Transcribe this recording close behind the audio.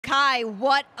Kai,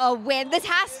 what a win. This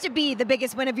has to be the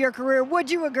biggest win of your career.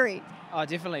 Would you agree? Oh,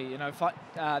 definitely. You know,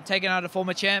 taking out a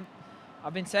former champ.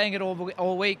 I've been saying it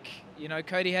all week. You know,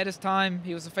 Cody had his time.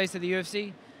 He was the face of the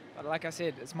UFC. But like I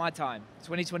said, it's my time.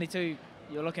 2022,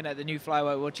 you're looking at the new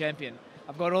flyweight world champion.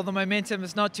 I've got all the momentum.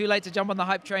 It's not too late to jump on the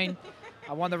hype train.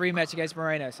 I won the rematch against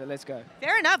Moreno, so let's go.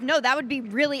 Fair enough. No, that would be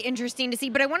really interesting to see.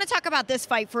 But I want to talk about this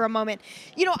fight for a moment.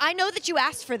 You know, I know that you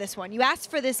asked for this one. You asked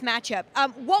for this matchup.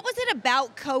 What was it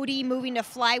about Cody moving to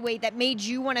flyweight that made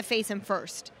you want to face him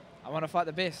first? I want to fight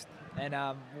the best. And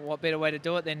what better way to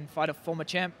do it than fight a former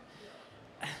champ?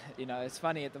 You know, it's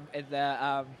funny, at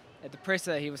the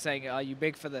presser, he was saying, oh, you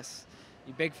beg for this.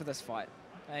 You beg for this fight.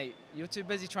 Hey, you're too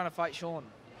busy trying to fight Sean.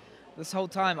 This whole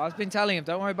time, I've been telling him,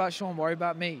 don't worry about Sean, worry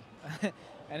about me.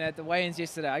 And at the weigh-ins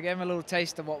yesterday, I gave him a little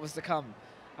taste of what was to come.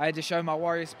 I had to show my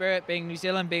warrior spirit, being New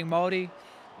Zealand, being Māori.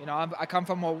 You know, I come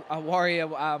from a warrior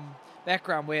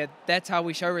background where that's how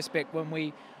we show respect, when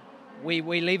we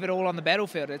leave it all on the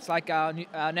battlefield. It's like our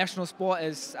national sport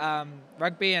is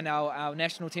rugby, and our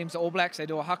national teams are All Blacks. They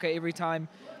do a haka every time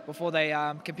before they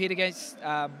compete against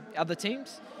other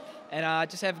teams. And I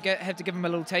just have to give them a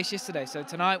little taste yesterday. So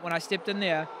tonight, when I stepped in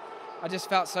there, I just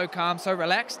felt so calm, so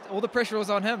relaxed. All the pressure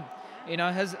was on him. You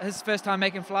know, his first time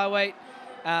making flyweight,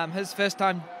 his first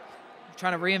time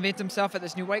trying to reinvent himself at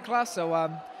this new weight class. So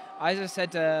I just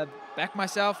had to back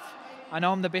myself. I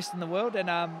know I'm the best in the world,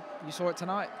 and you saw it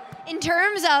tonight. In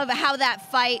terms of how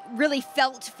that fight really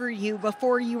felt for you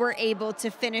before you were able to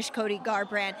finish Cody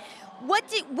Garbrandt,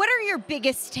 what are your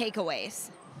biggest takeaways?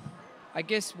 I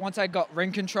guess once I got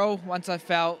ring control, once I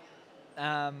felt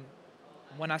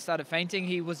when I started feinting,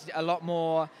 he was a lot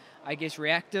more, I guess,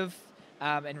 reactive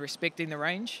and respecting the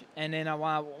range. And then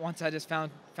once I just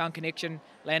found connection,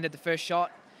 landed the first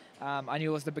shot, I knew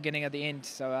it was the beginning of the end.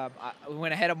 So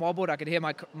when I had him wobbled, I could hear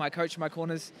my coach in my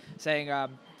corners saying,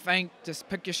 feint, just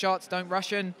pick your shots, don't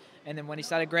rush in. And then when he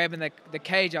started grabbing the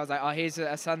cage, I was like, oh, here's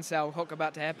a sun cell hook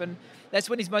about to happen. That's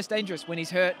when he's most dangerous, when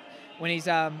he's hurt, when he's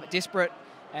desperate.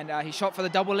 And he shot for the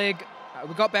double leg.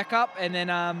 We got back up, and then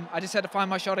I just had to find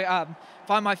my shot,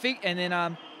 find my feet, and then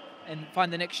and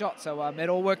find the next shot. So it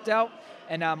all worked out.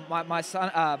 And my son,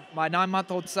 my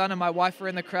 9-month-old son, and my wife were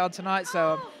in the crowd tonight.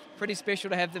 So pretty special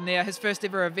to have them there. His first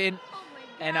ever event,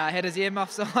 and had his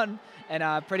earmuffs on,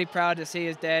 and pretty proud to see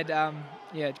his dad,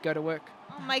 go to work.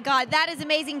 Oh my God, that is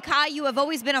amazing. Kai, you have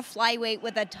always been a flyweight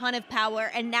with a ton of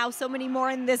power, and now so many more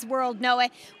in this world, Noah.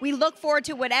 We look forward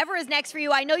to whatever is next for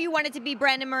you. I know you wanted to be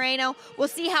Brandon Moreno. We'll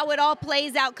see how it all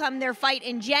plays out come their fight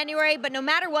in January, but no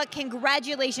matter what,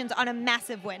 congratulations on a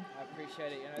massive win. I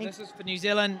appreciate it. You know, this is for New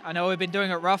Zealand. I know we've been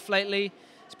doing it rough lately,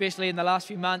 especially in the last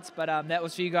few months, but that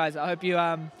was for you guys. I hope you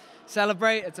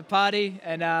celebrate. It's a party,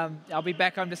 and I'll be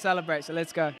back home to celebrate, so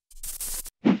let's go.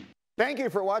 Thank you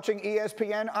for watching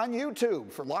ESPN on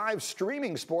YouTube. For live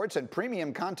streaming sports and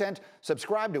premium content,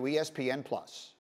 subscribe to ESPN+.